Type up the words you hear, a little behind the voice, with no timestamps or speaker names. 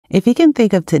If you can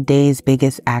think of today's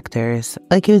biggest actors,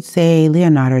 like you'd say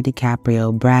Leonardo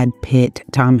DiCaprio, Brad Pitt,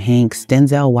 Tom Hanks,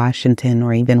 Denzel Washington,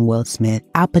 or even Will Smith,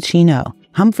 Al Pacino,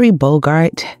 Humphrey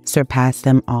Bogart surpassed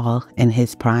them all in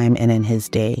his prime and in his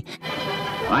day.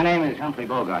 My name is Humphrey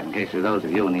Bogart, in case there's those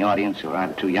of you in the audience who are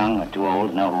either too young or too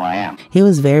old to know who I am. He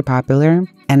was very popular,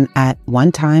 and at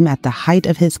one time, at the height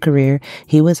of his career,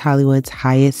 he was Hollywood's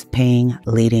highest-paying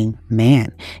leading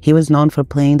man. He was known for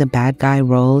playing the bad guy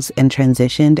roles and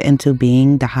transitioned into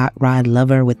being the hot rod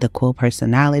lover with the cool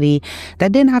personality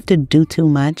that didn't have to do too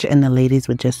much, and the ladies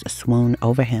would just swoon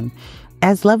over him.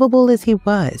 As lovable as he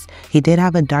was, he did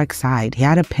have a dark side. He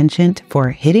had a penchant for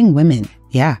hitting women.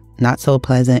 Yeah, not so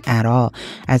pleasant at all.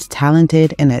 As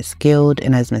talented and as skilled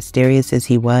and as mysterious as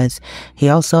he was, he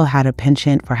also had a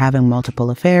penchant for having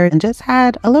multiple affairs and just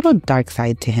had a little dark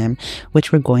side to him,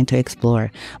 which we're going to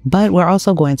explore. But we're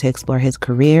also going to explore his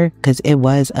career, because it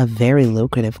was a very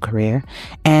lucrative career,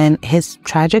 and his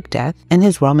tragic death and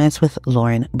his romance with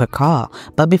Lauren Bacall.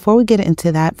 But before we get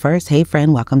into that, first, hey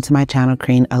friend, welcome to my channel,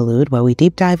 Crane Allude, where we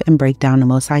deep dive and break down the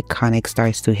most iconic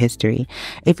stars through history.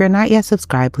 If you're not yet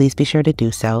subscribed, please be sure to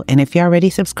do so. And if you're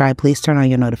already subscribed, please turn on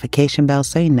your notification bell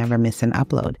so you never miss an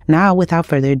upload. Now, without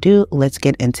further ado, let's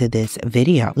get into this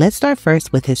video. Let's start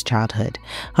first with his childhood.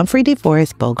 Humphrey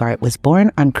DeForest Bogart was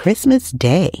born on Christmas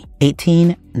Day,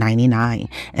 1899,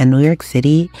 in New York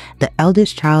City, the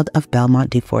eldest child of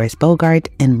Belmont DeForest Bogart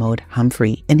and Maud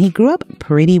Humphrey, and he grew up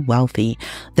pretty wealthy.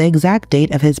 The exact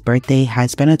date of his birthday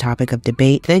has been a topic of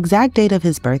debate.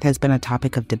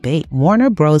 Warner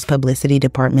Bros. Publicity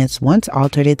departments once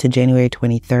altered it to January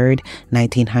 23rd,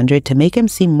 1900 to make him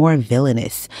seem more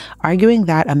villainous, arguing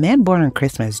that a man born on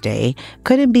Christmas Day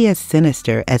couldn't be as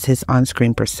sinister as his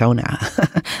on-screen persona.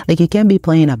 Like, you can't be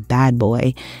playing a bad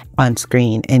boy on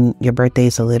screen and your birthday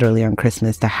is literally on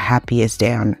Christmas, the happiest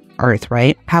day on earth,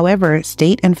 right? However,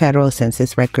 state and federal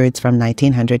census records from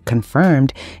 1900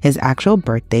 confirmed his actual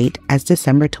birth date as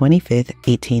December 25th,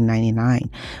 1899.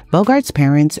 Bogart's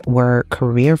parents were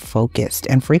career focused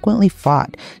and frequently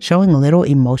fought, showing little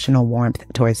emotional warmth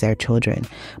towards their children.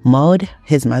 Maud,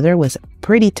 his mother, was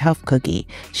pretty tough cookie.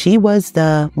 She was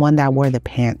the one that wore the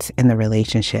pants in the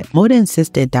relationship. Maud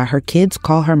insisted that her kids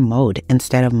call her Maud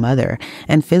instead of mother,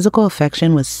 and physical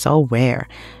affection was so rare.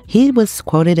 He was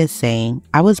quoted as saying,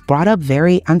 "I was brought up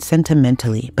very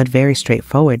unsentimentally, but very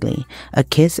straightforwardly. A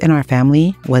kiss in our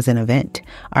family was an event.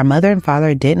 Our mother and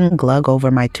father didn't glug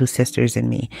over my two sisters and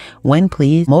me. When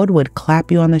pleased, Maud would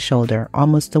clap you on the shoulder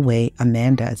almost the way a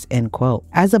man does," end quote.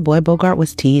 As a boy, Bogart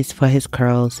was teased for his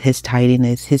curls, his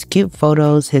tidiness, his cute photos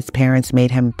his parents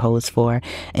made him pose for,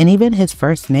 and even his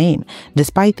first name.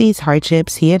 Despite these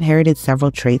hardships, he inherited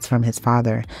several traits from his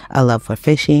father: a love for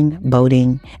fishing,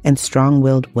 boating, and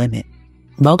strong-willed women.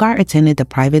 Bogart attended the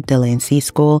private Delancey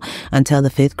School until the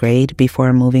 5th grade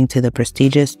before moving to the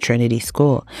prestigious Trinity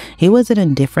School. He was an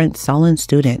indifferent, sullen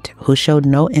student who showed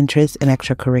no interest in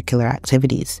extracurricular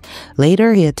activities.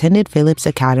 Later, he attended Phillips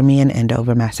Academy in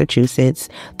Andover, Massachusetts,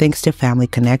 thanks to family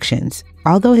connections.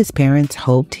 Although his parents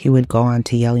hoped he would go on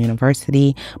to Yale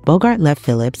University, Bogart left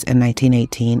Phillips in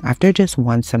 1918 after just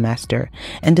one semester.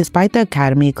 And despite the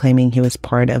academy claiming he was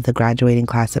part of the graduating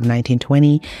class of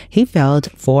 1920, he failed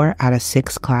 4 out of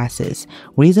 6 classes.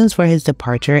 Reasons for his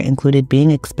departure included being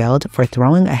expelled for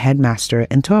throwing a headmaster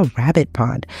into a rabbit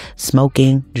pond,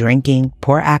 smoking, drinking,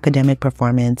 poor academic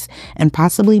performance, and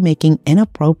possibly making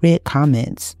inappropriate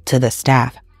comments to the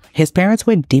staff. His parents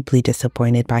were deeply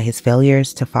disappointed by his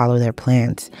failures to follow their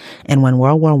plans, and when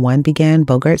World War I began,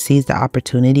 Bogart seized the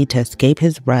opportunity to escape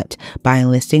his rut by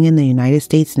enlisting in the United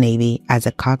States Navy as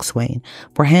a coxswain.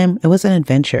 For him, it was an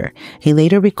adventure. He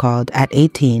later recalled, "At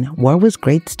 18, war was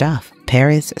great stuff.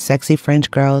 Paris, sexy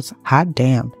French girls, hot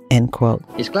damn," end quote.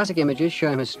 His classic images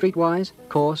show him as streetwise,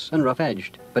 coarse, and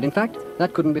rough-edged, but in fact,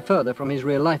 that couldn't be further from his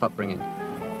real-life upbringing.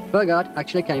 Bogart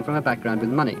actually came from a background with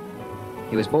money.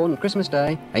 He was born on Christmas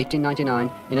Day,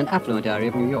 1899, in an affluent area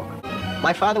of New York.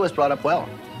 My father was brought up well.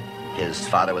 His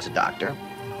father was a doctor,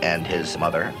 and his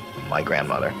mother, my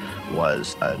grandmother,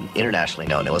 was an internationally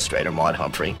known illustrator, Maud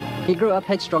Humphrey. He grew up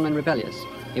headstrong and rebellious.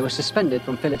 He was suspended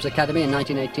from Phillips Academy in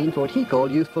 1918 for what he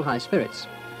called youthful high spirits.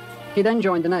 He then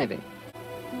joined the Navy.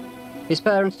 His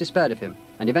parents despaired of him,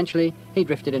 and eventually he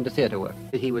drifted into theater work.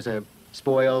 He was a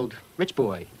spoiled rich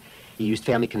boy. He used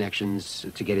family connections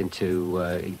to get into,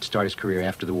 start his career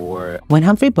after the war. When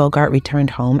Humphrey Bogart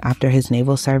returned home after his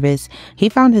naval service, he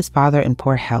found his father in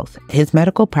poor health, his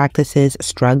medical practices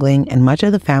struggling, and much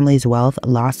of the family's wealth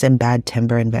lost in bad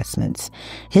timber investments.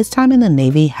 His time in the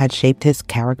Navy had shaped his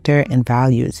character and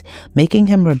values, making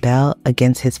him rebel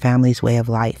against his family's way of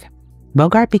life.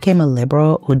 Bogart became a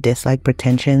liberal who disliked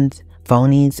pretensions,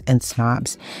 phonies, and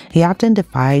snobs. He often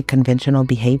defied conventional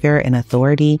behavior and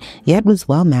authority, yet was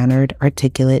well-mannered,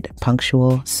 articulate,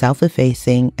 punctual,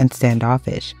 self-effacing, and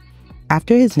standoffish.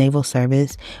 After his naval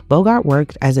service, Bogart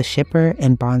worked as a shipper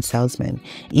and bond salesman,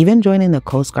 even joining the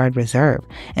Coast Guard Reserve,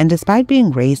 and despite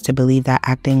being raised to believe that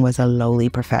acting was a lowly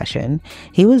profession,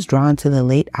 he was drawn to the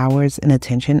late hours and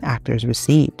attention actors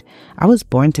received. "I was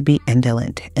born to be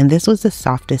indolent, and this was the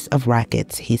softest of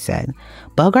rackets," he said.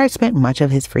 Bogart spent much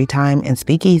of his free time in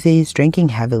speakeasies, drinking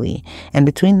heavily, and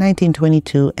between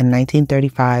 1922 and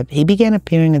 1935, he began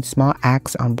appearing in small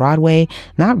acts on Broadway,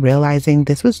 not realizing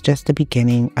this was just the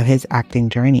beginning of his acting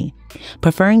journey.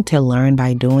 Preferring to learn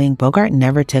by doing, Bogart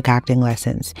never took acting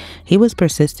lessons. He was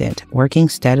persistent, working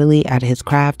steadily at his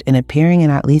craft and appearing in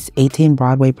at least 18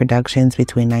 Broadway productions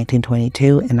between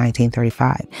 1922 and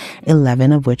 1935,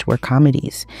 11 of which were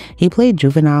comedies. He played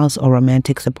juveniles or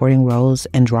romantic supporting roles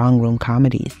in drawing room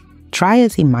comedies. Try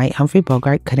as he might, Humphrey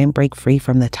Bogart couldn't break free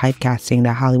from the typecasting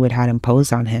that Hollywood had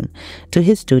imposed on him. To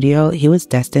his studio, he was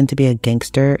destined to be a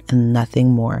gangster and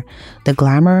nothing more. The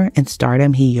glamour and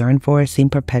stardom he yearned for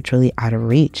seemed perpetually out of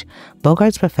reach.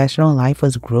 Bogart's professional life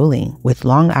was grueling, with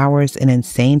long hours and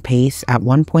insane pace. At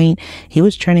one point, he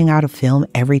was churning out a film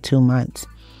every 2 months.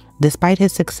 Despite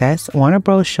his success, Warner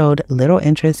Bros. Showed little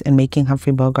interest in making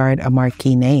Humphrey Bogart a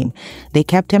marquee name. They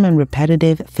kept him in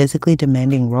repetitive, physically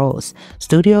demanding roles.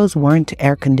 Studios weren't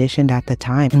air-conditioned at the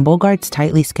time, and Bogart's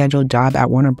tightly scheduled job at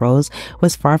Warner Bros.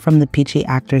 Was far from the peachy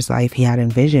actor's life he had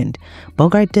envisioned.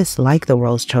 Bogart disliked the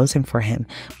roles chosen for him,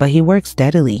 but he worked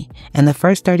steadily. In the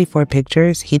first 34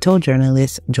 pictures, he told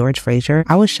journalist George Fraser,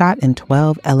 "I was shot in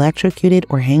 12, electrocuted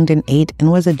or hanged in 8, and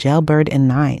was a jailbird in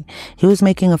 9. He was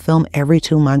making a film every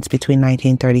 2 months between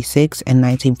 1936 and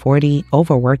 1940,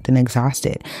 overworked and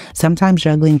exhausted, sometimes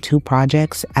juggling 2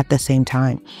 projects at the same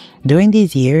time. During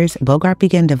these years, Bogart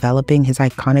began developing his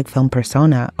iconic film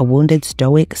persona, a wounded,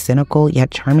 stoic, cynical,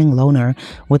 yet charming loner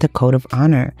with a code of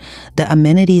honor. The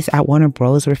amenities at Warner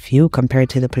Bros. Were few compared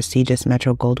to the prestigious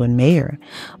Metro-Goldwyn-Mayer.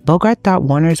 Bogart thought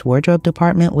Warner's wardrobe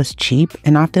department was cheap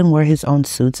and often wore his own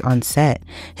suits on set.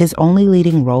 His only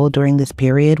leading role during this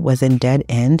period was in Dead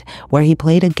End, where he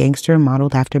played a gangster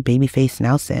modeled after Babyface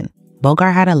Nelson.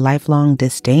 Bogart had a lifelong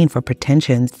disdain for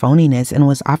pretensions, phoniness, and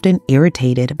was often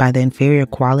irritated by the inferior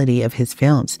quality of his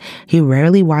films. He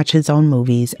rarely watched his own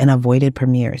movies and avoided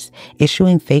premieres,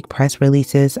 issuing fake press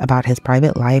releases about his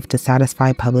private life to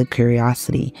satisfy public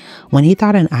curiosity. When he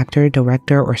thought an actor,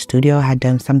 director, or studio had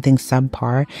done something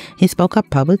subpar, he spoke up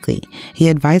publicly. He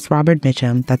advised Robert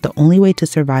Mitchum that the only way to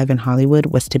survive in Hollywood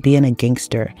was to be a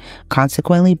gangster.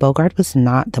 Consequently, Bogart was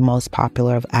not the most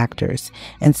popular of actors,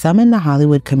 and some in the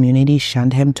Hollywood community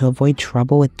shunned him to avoid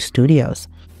trouble with studios.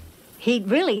 He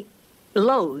really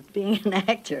loathed being an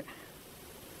actor.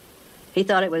 He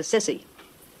thought it was sissy.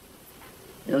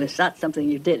 It's not something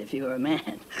you did if you were a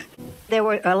man. There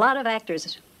were a lot of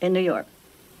actors in New York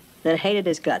that hated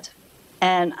his guts.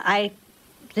 And I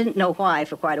didn't know why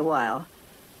for quite a while.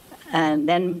 And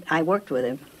then I worked with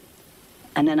him.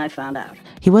 And then I found out.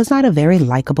 He was not a very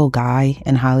likable guy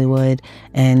in Hollywood,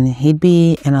 and he'd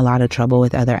be in a lot of trouble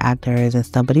with other actors and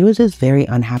stuff, but he was just very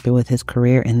unhappy with his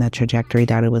career and the trajectory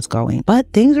that it was going. But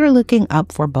things were looking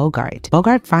up for Bogart.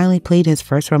 Bogart finally played his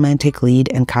first romantic lead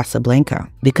in Casablanca.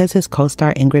 Because his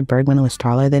co-star Ingrid Bergman was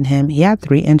taller than him, he had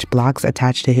 3-inch blocks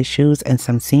attached to his shoes in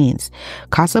some scenes.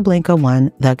 Casablanca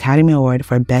won the Academy Award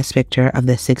for Best Picture of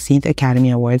the 16th Academy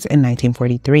Awards in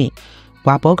 1943.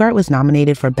 While Bogart was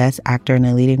nominated for Best Actor in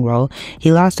a Leading Role,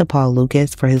 he lost to Paul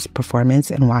Lukas for his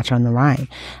performance in Watch on the Rhine.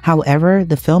 However,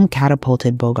 the film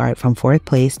catapulted Bogart from 4th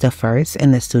place to 1st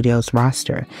in the studio's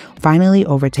roster, finally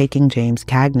overtaking James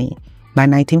Cagney. By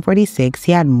 1946,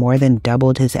 he had more than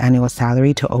doubled his annual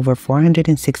salary to over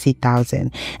 $460,000,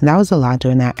 and that was a lot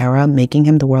during that era, making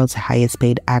him the world's highest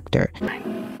paid actor.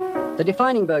 The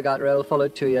defining Bogart role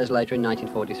followed 2 years later in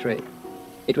 1943.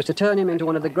 It was to turn him into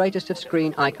one of the greatest of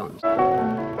screen icons.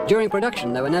 During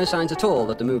production, there were no signs at all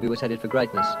that the movie was headed for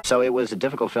greatness. So it was a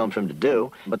difficult film for him to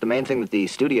do, but the main thing that the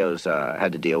studios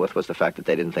had to deal with was the fact that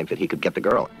they didn't think that he could get the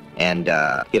girl. And he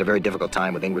had a very difficult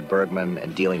time with Ingrid Bergman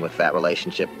and dealing with that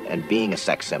relationship and being a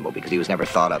sex symbol because he was never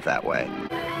thought of that way.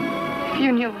 If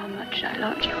you knew how much I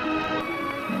loved you,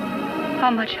 how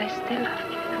much I still love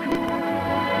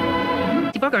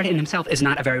you. Bogart in himself is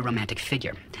not a very romantic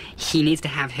figure. He needs to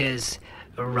have his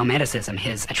romanticism,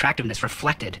 his attractiveness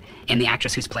reflected in the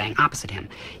actress who's playing opposite him.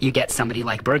 You get somebody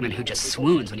like Bergman who just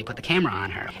swoons when you put the camera on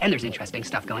her, and there's interesting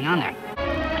stuff going on there.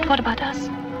 But what about us?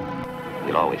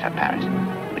 We'll always have Paris.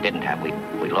 We didn't have, we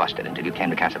lost it until you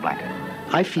came to Casablanca.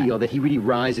 I feel that he really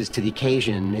rises to the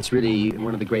occasion. It's really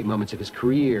one of the great moments of his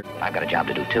career. I've got a job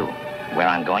to do, too. Where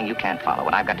I'm going, you can't follow.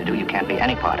 What I've got to do, you can't be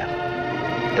any part of.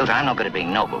 Ilsa, I'm no good at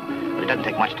being noble, but it doesn't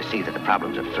take much to see that the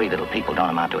problems of three little people don't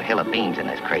amount to a hill of beans in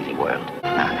this crazy world.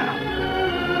 No.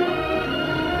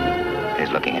 He's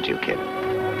looking at you, kid.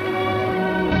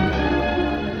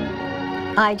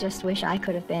 I just wish I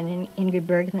could have been in Ingrid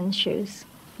Bergman's shoes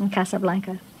in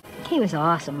Casablanca. He was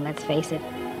awesome, let's face it.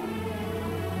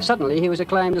 Suddenly, he was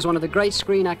acclaimed as one of the great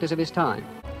screen actors of his time.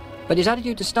 But his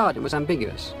attitude to stardom was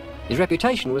ambiguous. His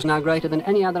reputation was now greater than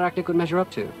any other actor could measure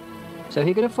up to, so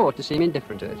he could afford to seem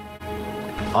indifferent to it.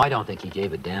 I don't think he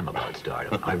gave a damn about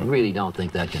stardom. I really don't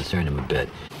think that concerned him a bit.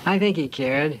 I think he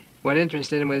cared. What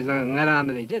interested him was let on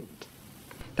that he didn't.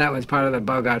 That was part of the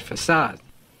Bogart facade.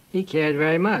 He cared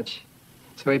very much,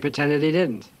 so he pretended he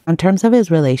didn't. In terms of his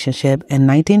relationship, in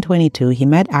 1922, he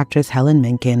met actress Helen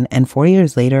Menken, and 4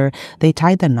 years later, they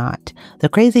tied the knot. The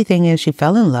crazy thing is, she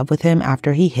fell in love with him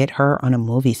after he hit her on a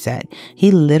movie set.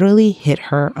 He literally hit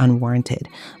her unwarranted.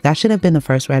 That should have been the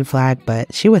first red flag,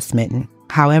 but she was smitten.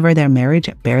 However, their marriage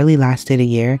barely lasted a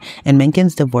year, and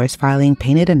Menken's divorce filing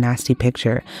painted a nasty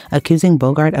picture, accusing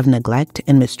Bogart of neglect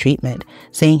and mistreatment,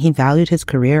 saying he valued his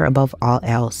career above all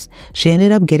else. She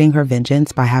ended up getting her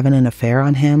vengeance by having an affair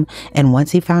on him, and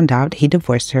once he found out, he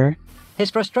divorced her.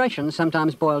 His frustrations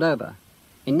sometimes boiled over.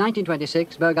 In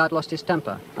 1926, Bogart lost his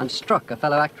temper and struck a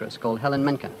fellow actress called Helen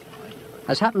Menken.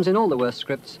 As happens in all the worst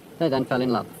scripts, they then fell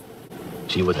in love.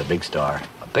 She was a big star,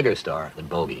 a bigger star than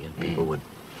Bogey, and people would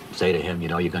say to him, you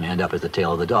know, you're going to end up as the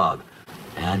tail of the dog.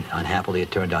 And unhappily,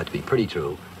 it turned out to be pretty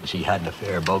true. She had an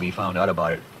affair. Bogey found out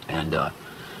about it, and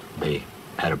they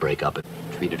had a breakup.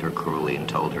 Treated her cruelly and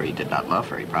told her he did not love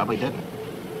her. He probably didn't.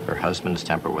 Her husband's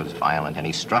temper was violent, and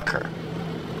he struck her.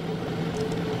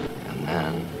 And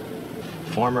then,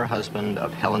 former husband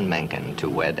of Helen Menken to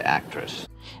wed actress.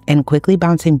 And quickly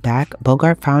bouncing back,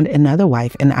 Bogart found another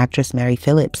wife in actress Mary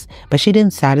Phillips, but she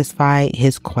didn't satisfy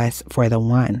his quest for the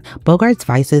one. Bogart's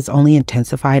vices only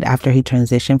intensified after he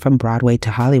transitioned from Broadway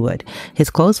to Hollywood. His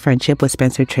close friendship with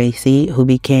Spencer Tracy, who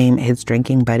became his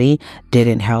drinking buddy,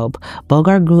 didn't help.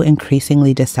 Bogart grew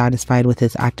increasingly dissatisfied with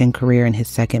his acting career in his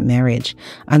second marriage.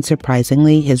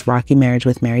 Unsurprisingly, his rocky marriage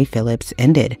with Mary Phillips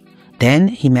ended. Then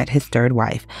he met his third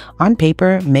wife. On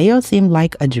paper, Mayo seemed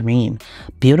like a dream,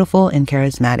 beautiful and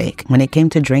charismatic. When it came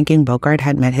to drinking, Bogart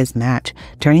had met his match,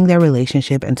 turning their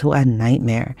relationship into a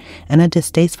nightmare. In a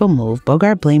distasteful move,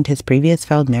 Bogart blamed his previous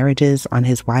failed marriages on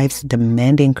his wife's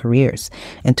demanding careers.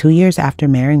 And 2 years after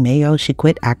marrying Mayo, she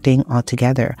quit acting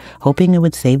altogether, hoping it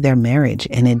would save their marriage,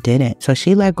 and it didn't. So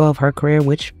she let go of her career,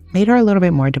 which made her a little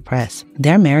bit more depressed.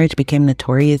 Their marriage became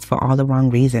notorious for all the wrong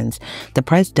reasons. The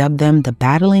press dubbed them the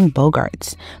Battling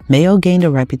Bogarts. Mayo gained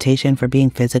a reputation for being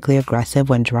physically aggressive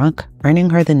when drunk,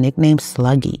 earning her the nickname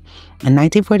Sluggy. In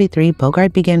 1943,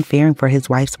 Bogart began fearing for his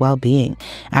wife's well-being.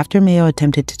 After Mayo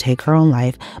attempted to take her own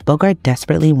life, Bogart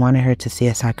desperately wanted her to see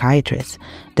a psychiatrist.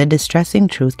 The distressing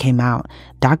truth came out.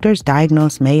 Doctors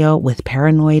diagnosed Mayo with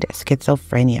paranoid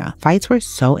schizophrenia. Fights were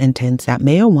so intense that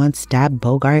Mayo once stabbed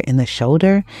Bogart in the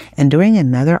shoulder, and during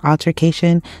another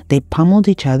altercation, they pummeled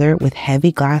each other with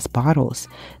heavy glass bottles.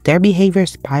 Their behavior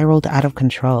spiraled out of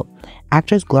control.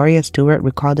 Actress Gloria Stewart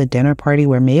recalled a dinner party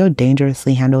where Mayo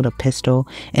dangerously handled a pistol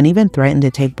and even threatened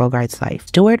to take Bogart's life.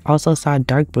 Stewart also saw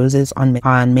dark bruises on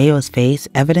Mayo's face,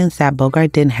 evidence that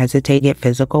Bogart didn't hesitate to get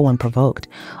physical when provoked.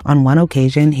 On one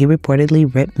occasion, he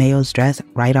reportedly ripped Mayo's dress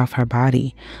right off her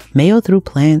body. Mayo threw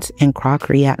plants and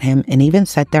crockery at him and even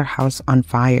set their house on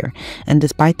fire. And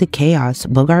despite the chaos,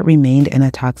 Bogart remained in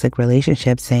a toxic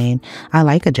relationship, saying, "I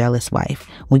like a jealous wife.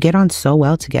 We get on so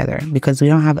well together because we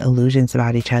don't have illusions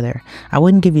about each other. I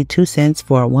wouldn't give you 2 cents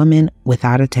for a woman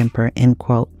without a temper," end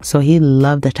quote. So he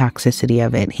loved the toxicity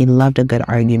of it. He loved a good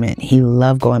argument. He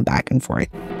loved going back and forth.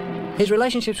 His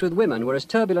relationships with women were as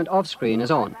turbulent off-screen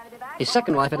as on. His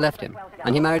second wife had left him,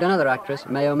 and he married another actress,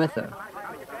 Mayo Mither.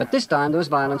 But this time there was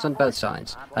violence on both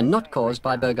sides, and not caused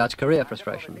by Bogart's career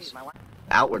frustrations.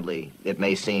 Outwardly, it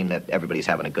may seem that everybody's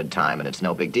having a good time and it's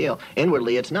no big deal.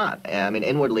 Inwardly, it's not. I mean,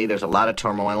 inwardly, there's a lot of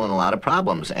turmoil and a lot of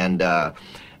problems, and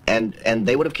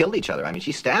they would have killed each other. I mean,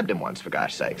 she stabbed him once, for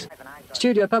gosh sakes.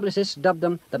 Studio publicists dubbed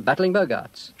them the Battling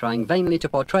Bogarts, trying vainly to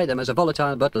portray them as a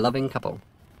volatile but loving couple.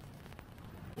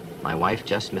 My wife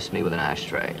just missed me with an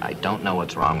ashtray. I don't know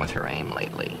what's wrong with her aim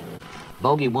lately.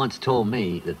 Bogey once told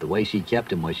me that the way she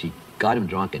kept him was she got him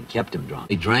drunk and kept him drunk.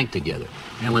 They drank together.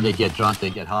 And when they'd get drunk,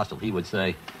 they'd get hostile. He would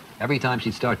say, every time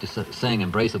she'd start to sing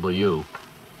Embraceable You,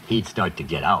 he'd start to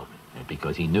get out,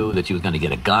 because he knew that she was going to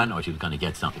get a gun or she was going to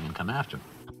get something and come after him.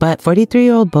 But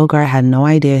 43-year-old Bogart had no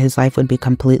idea his life would be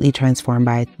completely transformed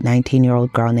by a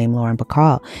 19-year-old girl named Lauren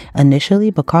Bacall.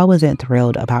 Initially, Bacall wasn't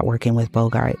thrilled about working with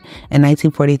Bogart. In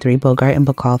 1943, Bogart and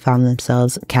Bacall found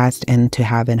themselves cast in To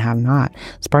Have and Have Not,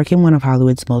 sparking one of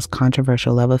Hollywood's most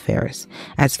controversial love affairs.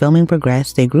 As filming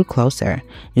progressed, they grew closer.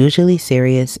 Usually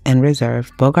serious and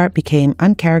reserved, Bogart became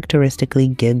uncharacteristically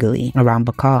giggly around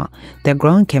Bacall. Their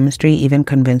growing chemistry even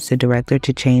convinced the director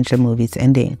to change the movie's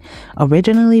ending.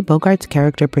 Originally, Bogart's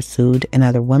character pursued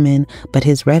another woman, but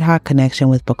his red-hot connection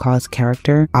with Bacall's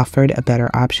character offered a better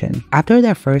option. After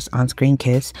their first on-screen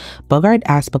kiss, Bogart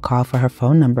asked Bacall for her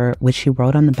phone number, which she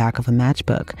wrote on the back of a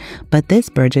matchbook. But this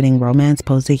burgeoning romance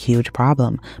posed a huge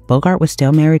problem. Bogart was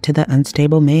still married to the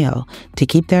unstable Mayo. To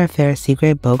keep their affair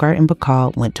secret, Bogart and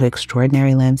Bacall went to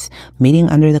extraordinary lengths, meeting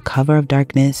under the cover of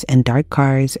darkness in dark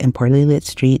cars and poorly lit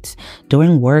streets,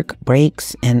 during work,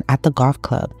 breaks, and at the golf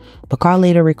club. Bacall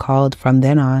later recalled, "From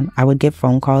then on, I would get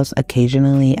phone calls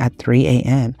occasionally at 3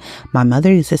 a.m. My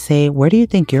mother used to say, 'Where do you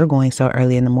think you're going so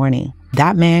early in the morning?'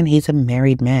 That man, he's a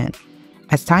married man."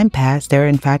 As time passed, their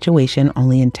infatuation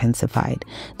only intensified.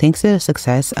 Thanks to the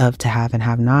success of To Have and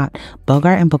Have Not,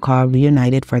 Bogart and Bacall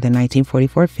reunited for the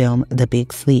 1944 film The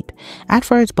Big Sleep. At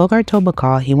first, Bogart told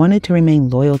Bacall he wanted to remain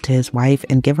loyal to his wife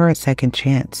and give her a second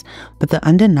chance. But the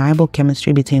undeniable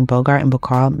chemistry between Bogart and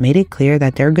Bacall made it clear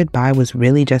that their goodbye was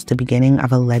really just the beginning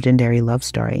of a legendary love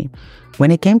story. When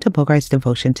it came to Bogart's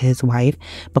devotion to his wife,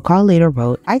 Bacall later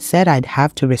wrote, "I said I'd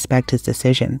have to respect his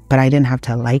decision, but I didn't have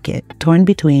to like it." Torn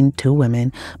between two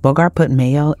women, Bogart put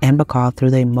Mayo and Bacall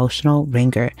through the emotional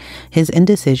ringer. His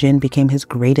indecision became his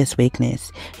greatest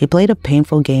weakness. He played a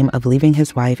painful game of leaving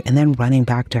his wife and then running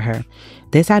back to her.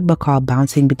 This had Bacall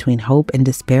bouncing between hope and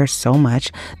despair so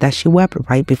much that she wept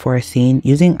right before a scene,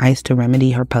 using ice to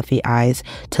remedy her puffy eyes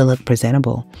to look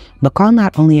presentable. Bacall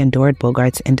not only endured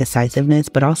Bogart's indecisiveness,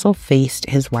 but also faced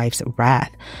his wife's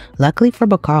wrath. Luckily for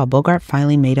Bacall, Bogart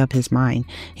finally made up his mind.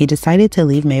 He decided to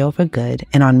leave Mayo for good,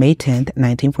 and on May 10th,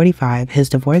 1945, his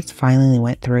divorce finally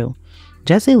went through.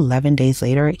 Just 11 days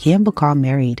later, he and Bacall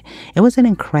married. It was an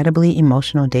incredibly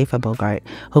emotional day for Bogart,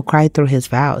 who cried through his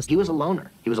vows. He was a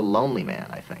loner. He was a lonely man,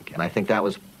 I think. And I think that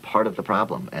was part of the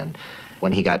problem. And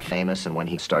when he got famous and when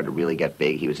he started to really get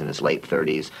big, he was in his late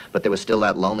 30s. But there was still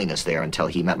that loneliness there until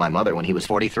he met my mother when he was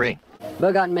 43.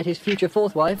 Bogart met his future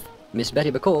fourth wife, Miss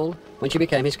Betty Bacall, when she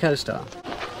became his co-star.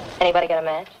 Anybody got a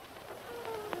match?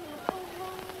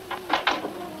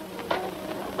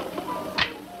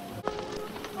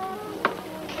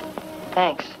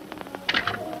 Thanks.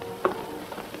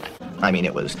 I mean,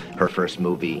 it was her first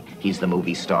movie. He's the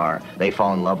movie star. They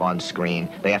fall in love on screen.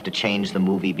 They have to change the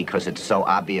movie because it's so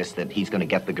obvious that he's going to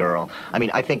get the girl. I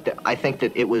mean, I think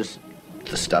that it was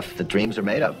the stuff that dreams are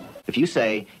made of. If you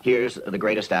say, here's the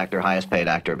greatest actor, highest paid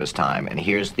actor of his time, and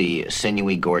here's the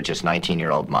sinewy, gorgeous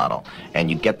 19-year-old model,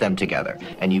 and you get them together,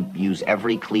 and you use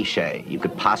every cliche you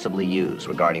could possibly use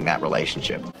regarding that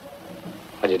relationship.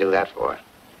 What'd you do that for?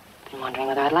 Been wondering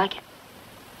whether I'd like it.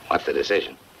 What's the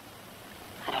decision?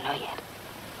 I don't know yet.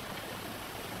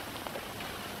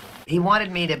 He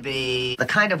wanted me to be the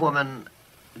kind of woman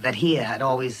that he had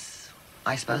always,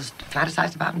 I suppose,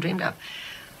 fantasized about and dreamed of.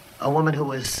 A woman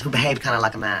who behaved kind of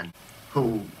like a man,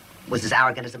 who was as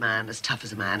arrogant as a man, as tough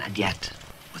as a man, and yet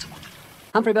was a woman.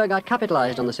 Humphrey Bogart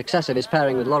capitalized on the success of his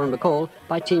pairing with Lauren Bacall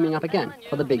by teaming up again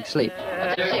for The Big Sleep.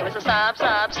 She was a sob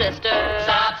sister.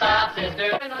 Sob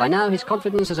sister. By now, his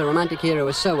confidence as a romantic hero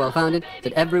was so well-founded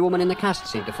that every woman in the cast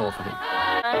seemed to fall for him.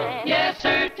 Yes,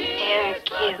 sir. They're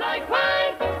cute.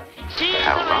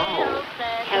 Hello.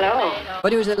 Hello.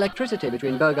 But it was the electricity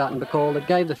between Bogart and Bacall that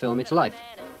gave the film its life.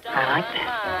 I like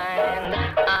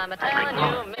that.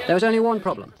 There was only one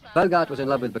problem. Bogart was in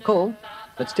love with Bacall,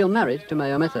 but still married to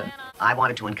Mayo Metho. I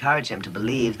wanted to encourage him to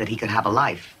believe that he could have a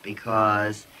life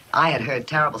because I had heard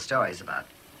terrible stories about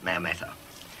Mayo Metho.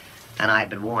 And I had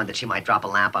been warned that she might drop a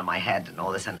lamp on my head and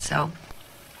all this. And so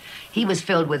he was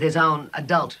filled with his own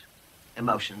adult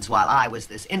emotions while I was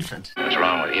this infant. What's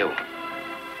wrong with you?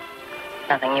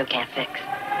 Nothing you can't fix.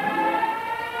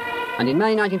 And in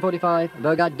May 1945,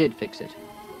 Bogart did fix it.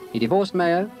 He divorced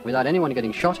Mayo without anyone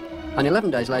getting shot, and 11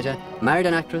 days later, married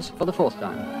an actress for the fourth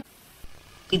time.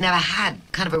 He'd never had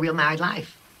kind of a real married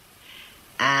life.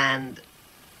 And,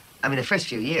 I mean, the first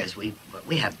few years, we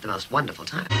had the most wonderful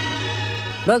time.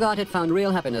 Bogart had found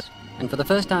real happiness, and for the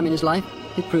first time in his life,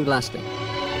 it proved lasting.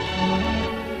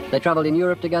 They traveled in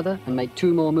Europe together and made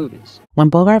 2 more movies. When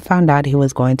Bogart found out he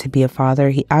was going to be a father,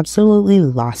 he absolutely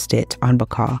lost it on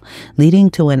Bacall, leading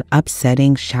to an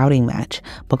upsetting shouting match.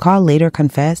 Bacall later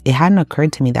confessed, "It hadn't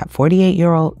occurred to me that 48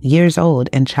 years old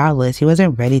and childless, he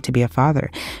wasn't ready to be a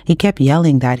father. He kept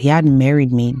yelling that he hadn't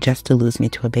married me just to lose me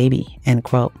to a baby," end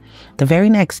quote. The very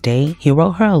next day, he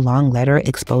wrote her a long letter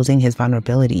exposing his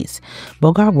vulnerabilities.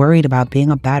 Bogart worried about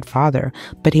being a bad father,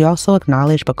 but he also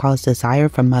acknowledged Bacall's desire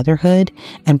for motherhood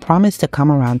and promised to come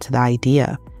around to the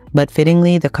idea. But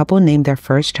fittingly, the couple named their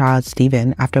first child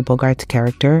Stephen after Bogart's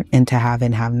character in To Have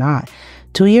and Have Not.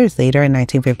 2 years later, in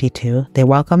 1952, they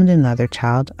welcomed another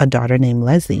child, a daughter named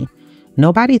Leslie.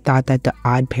 Nobody thought that the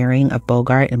odd pairing of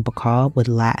Bogart and Bacall would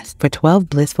last. For 12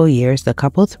 blissful years, the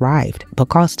couple thrived.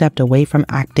 Bacall stepped away from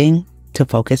acting to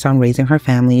focus on raising her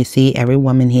family. You see, every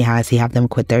woman he had them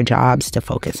quit their jobs to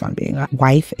focus on being a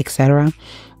wife, etc.,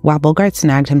 while Bogart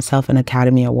snagged himself an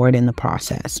Academy Award in the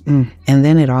process. And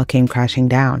then it all came crashing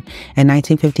down. In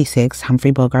 1956,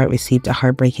 Humphrey Bogart received a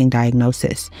heartbreaking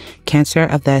diagnosis, cancer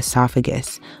of the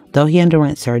esophagus. Though he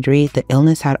underwent surgery, the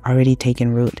illness had already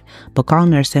taken root. Bacall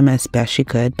nursed him as best she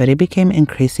could, but it became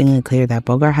increasingly clear that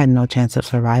Bogart had no chance of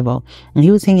survival. And he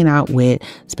was hanging out with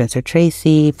Spencer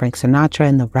Tracy, Frank Sinatra,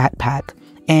 and the Rat Pack.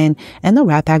 And in the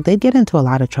Rat Pack, they'd get into a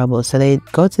lot of trouble. So they'd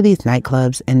go to these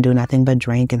nightclubs and do nothing but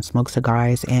drink and smoke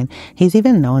cigars. And he's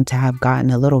even known to have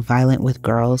gotten a little violent with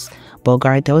girls.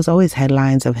 Bogart, there was always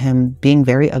headlines of him being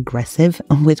very aggressive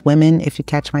with women, if you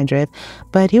catch my drift.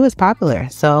 But he was popular,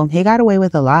 so he got away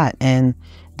with a lot. And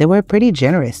they were pretty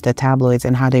generous, the tabloids,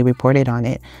 and how they reported on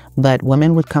it. But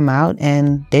women would come out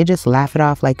and they just laugh it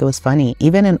off like it was funny.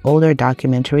 Even in older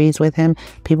documentaries with him,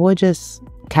 people would just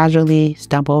casually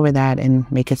stump over that and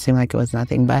make it seem like it was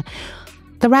nothing. But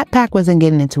the Rat Pack wasn't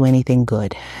getting into anything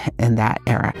good in that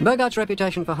era. Bogart's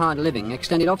reputation for hard living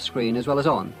extended off-screen as well as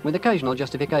on, with occasional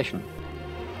justification.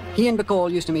 He and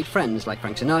Bacall used to meet friends like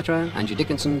Frank Sinatra, Andrew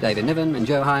Dickinson, David Niven, and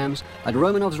Joe Hyams at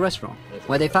Romanov's restaurant,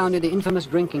 where they founded the infamous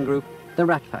drinking group, the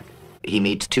Rat Pack. He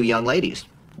meets 2 young ladies.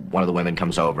 One of the women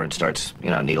comes over and starts,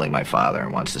 needling my father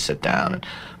and wants to sit down. And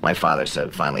my father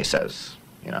finally says,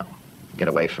 "Get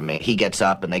away from me." He gets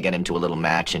up and they get into a little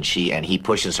match, and he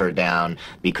pushes her down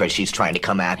because she's trying to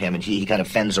come at him, and he kind of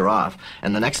fends her off.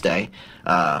 And the next day,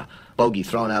 bogey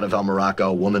thrown out of El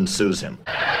Morocco, woman sues him.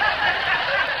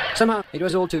 Somehow, it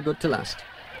was all too good to last.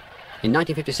 In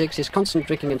 1956, his constant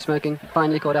drinking and smoking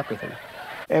finally caught up with him.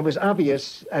 It was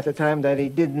obvious at the time that he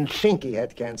didn't think he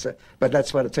had cancer, but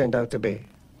that's what it turned out to be.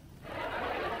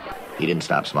 He didn't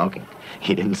stop smoking.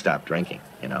 He didn't stop drinking.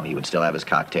 He would still have his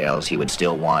cocktails. He would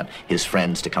still want his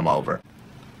friends to come over.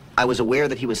 I was aware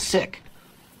that he was sick,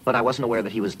 but I wasn't aware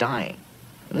that he was dying.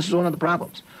 And this was one of the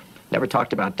problems. Never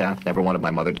talked about death, never wanted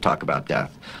my mother to talk about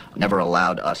death, never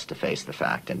allowed us to face the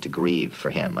fact and to grieve for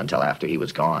him until after he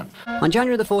was gone. On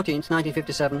January the 14th,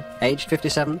 1957, aged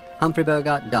 57, Humphrey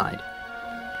Bogart died.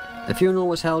 The funeral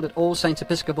was held at All Saints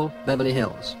Episcopal, Beverly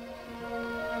Hills.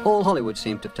 All Hollywood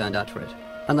seemed to have turned out for it,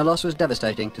 and the loss was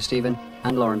devastating to Stephen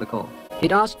and Lauren Bacall.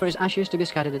 He'd asked for his ashes to be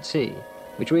scattered at sea,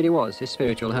 which really was his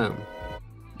spiritual home.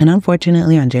 And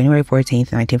unfortunately, on January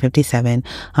 14th, 1957,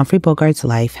 Humphrey Bogart's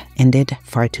life ended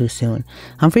far too soon.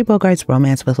 Humphrey Bogart's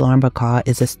romance with Lauren Bacall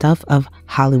is the stuff of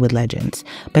Hollywood legends,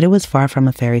 but it was far from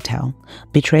a fairy tale.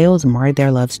 Betrayals marred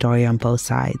their love story on both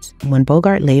sides. When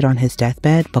Bogart laid on his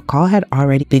deathbed, Bacall had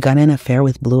already begun an affair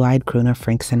with blue-eyed crooner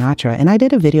Frank Sinatra, and I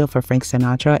did a video for Frank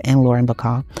Sinatra and Lauren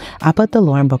Bacall. I'll put the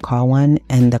Lauren Bacall one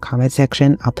in the comment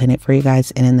section. I'll pin it for you guys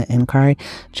and in the end card.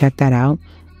 Check that out.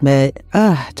 But,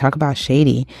 talk about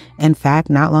shady. In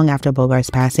fact, not long after Bogart's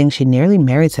passing, she nearly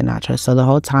married Sinatra. So the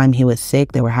whole time he was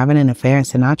sick, they were having an affair, and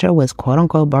Sinatra was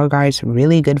quote-unquote Bogart's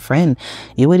really good friend.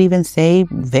 You would even say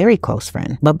very close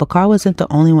friend. But Bacall wasn't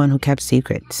the only one who kept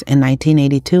secrets. In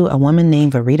 1982, a woman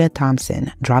named Verita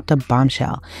Thompson dropped a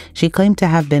bombshell. She claimed to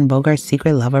have been Bogart's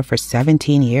secret lover for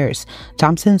 17 years.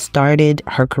 Thompson started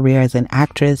her career as an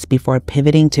actress before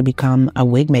pivoting to become a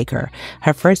wig maker.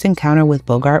 Her first encounter with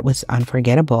Bogart was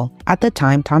unforgettable. At the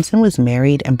time, Thompson was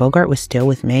married and Bogart was still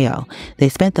with Mayo. They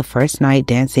spent the first night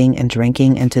dancing and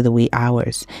drinking into the wee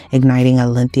hours, igniting a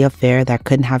lengthy affair that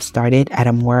couldn't have started at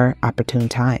a more opportune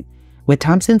time. With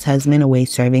Thompson's husband away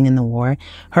serving in the war,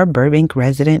 her Burbank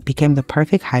residence became the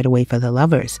perfect hideaway for the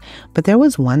lovers. But there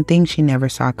was one thing she never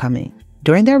saw coming.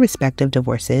 During their respective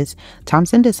divorces,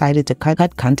 Thompson decided to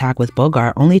cut contact with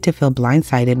Bogart, only to feel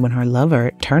blindsided when her lover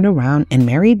turned around and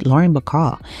married Lauren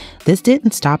Bacall. This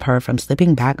didn't stop her from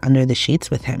slipping back under the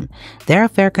sheets with him. Their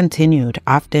affair continued,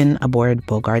 often aboard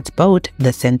Bogart's boat,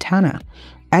 the Santana.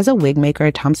 As a wig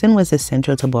maker, Thompson was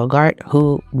essential to Bogart,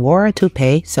 who wore a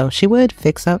toupee, so she would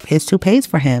fix up his toupees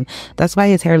for him. That's why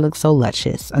his hair looked so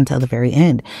luscious until the very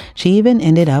end. She even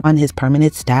ended up on his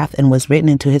permanent staff and was written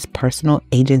into his personal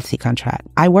agency contract.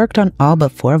 "I worked on all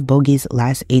but 4 of Bogey's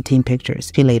last 18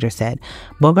 pictures," she later said.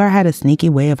 Bogart had a sneaky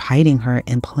way of hiding her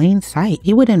in plain sight.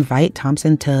 He would invite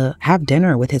Thompson to have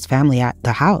dinner with his family at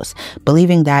the house,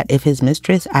 believing that if his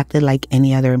mistress acted like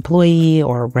any other employee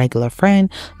or regular friend,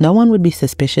 no one would be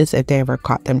suspicious if they ever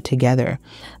caught them together.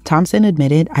 Thompson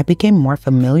admitted, "I became more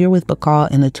familiar with Bacall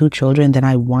and the 2 children than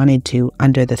I wanted to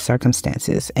under the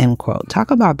circumstances," end quote. Talk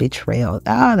about betrayal.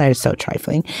 Oh, that is so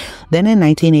trifling. Then in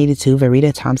 1982,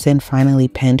 Verita Thompson finally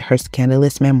penned her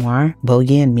scandalous memoir,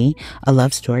 Bogey and Me, a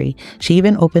love story. She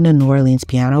even opened a New Orleans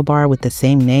piano bar with the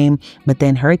same name, but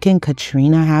then Hurricane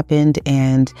Katrina happened,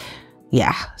 and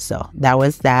yeah, so that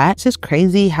was that. It's just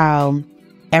crazy how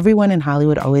everyone in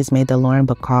Hollywood always made the Lauren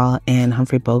Bacall and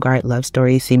Humphrey Bogart love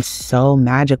story seem so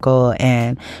magical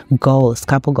and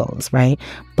couple goals, right?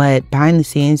 But behind the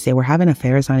scenes, they were having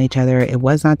affairs on each other. It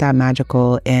was not that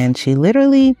magical. And she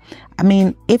literally, I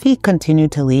mean, if he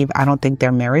continued to leave, I don't think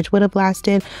their marriage would have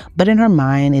lasted. But in her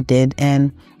mind, it did.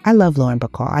 And I love Lauren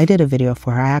Bacall. I did a video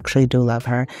for her. I actually do love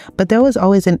her. But there was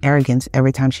always an arrogance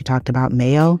every time she talked about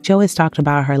Mayo. She always talked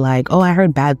about her like, oh, I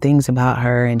heard bad things about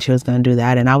her and she was going to do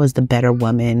that. And I was the better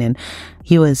woman. And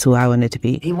he was who I wanted to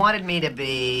be. He wanted me to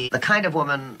be the kind of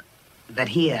woman that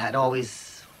he had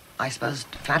always, I suppose,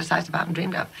 fantasized about and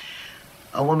dreamed of.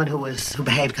 A woman who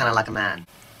behaved kind of like a man,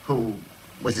 who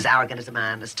was as arrogant as a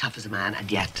man, as tough as a man,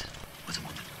 and yet was a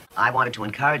woman. I wanted to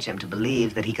encourage him to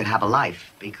believe that he could have a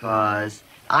life because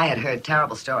I had heard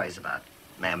terrible stories about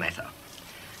Mayo Matho,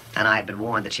 and I had been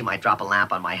warned that she might drop a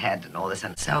lamp on my head and all this,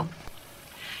 and so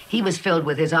he was filled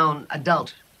with his own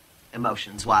adult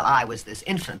emotions while I was this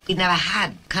infant. He'd never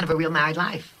had kind of a real married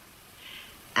life.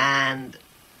 And,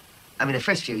 I mean, the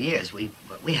first few years, we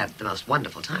had the most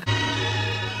wonderful time.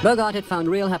 Bogart had found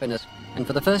real happiness, and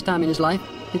for the first time in his life,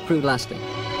 it proved lasting.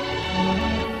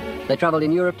 They traveled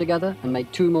in Europe together and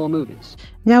made 2 more movies.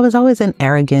 Yeah, it was always an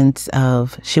arrogance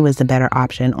of she was the better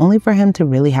option, only for him to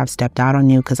really have stepped out on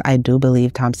you, because I do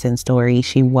believe Thompson's story.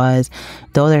 She was,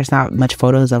 though there's not much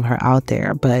photos of her out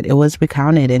there, but it was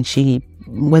recounted and she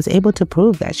was able to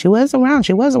prove that she was around.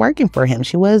 She was working for him.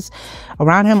 She was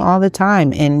around him all the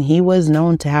time, and he was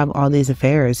known to have all these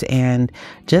affairs. And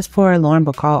just for Lauren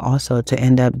Bacall also to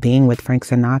end up being with Frank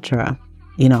Sinatra,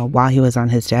 you know, while he was on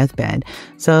his deathbed.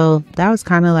 So that was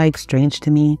kind of like strange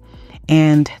to me.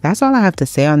 And that's all I have to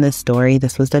say on this story.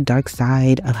 This was the dark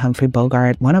side of Humphrey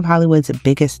Bogart, one of Hollywood's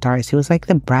biggest stars. He was like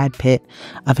the Brad Pitt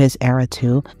of his era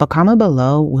too. But comment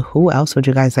below, who else would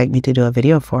you guys like me to do a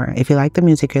video for? If you like the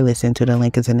music you're listening to, the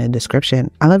link is in the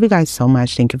description. I love you guys so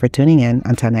much. Thank you for tuning in.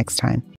 Until next time.